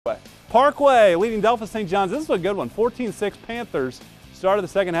Parkway leading Delphos St. John's. This is a good one. 14-6 Panthers. Start of the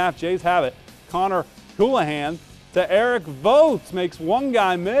second half. Jays have it. Connor Houlihan to Eric Votes. Makes one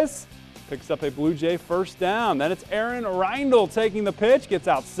guy miss. Picks up a Blue Jay first down. Then it's Aaron Reindl taking the pitch. Gets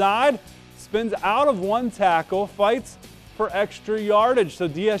outside. Spins out of one tackle. Fights for extra yardage. So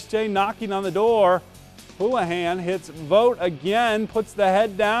DSJ knocking on the door. Houlihan hits Vote again. Puts the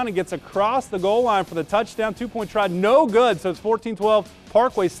head down and gets across the goal line for the touchdown. 2-point try. No good. So it's 14-12.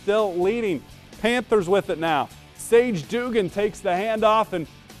 Parkway still leading. Panthers with it now. Sage Dugan takes the handoff and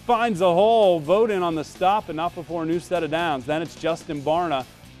finds a hole. Vote in on the stop, and not before a new set of downs. Then it's Justin Barna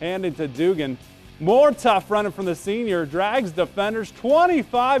handing to Dugan. More tough running from the senior. Drags defenders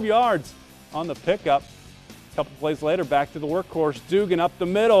 25 yards on the pickup. A couple plays later, back to the workhorse. Dugan up the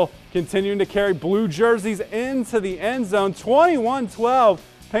middle, continuing to carry blue jerseys into the end zone. 21-12.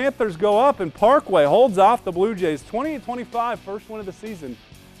 Panthers go up, and Parkway holds off the Blue Jays. 28-25, first win of the season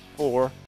for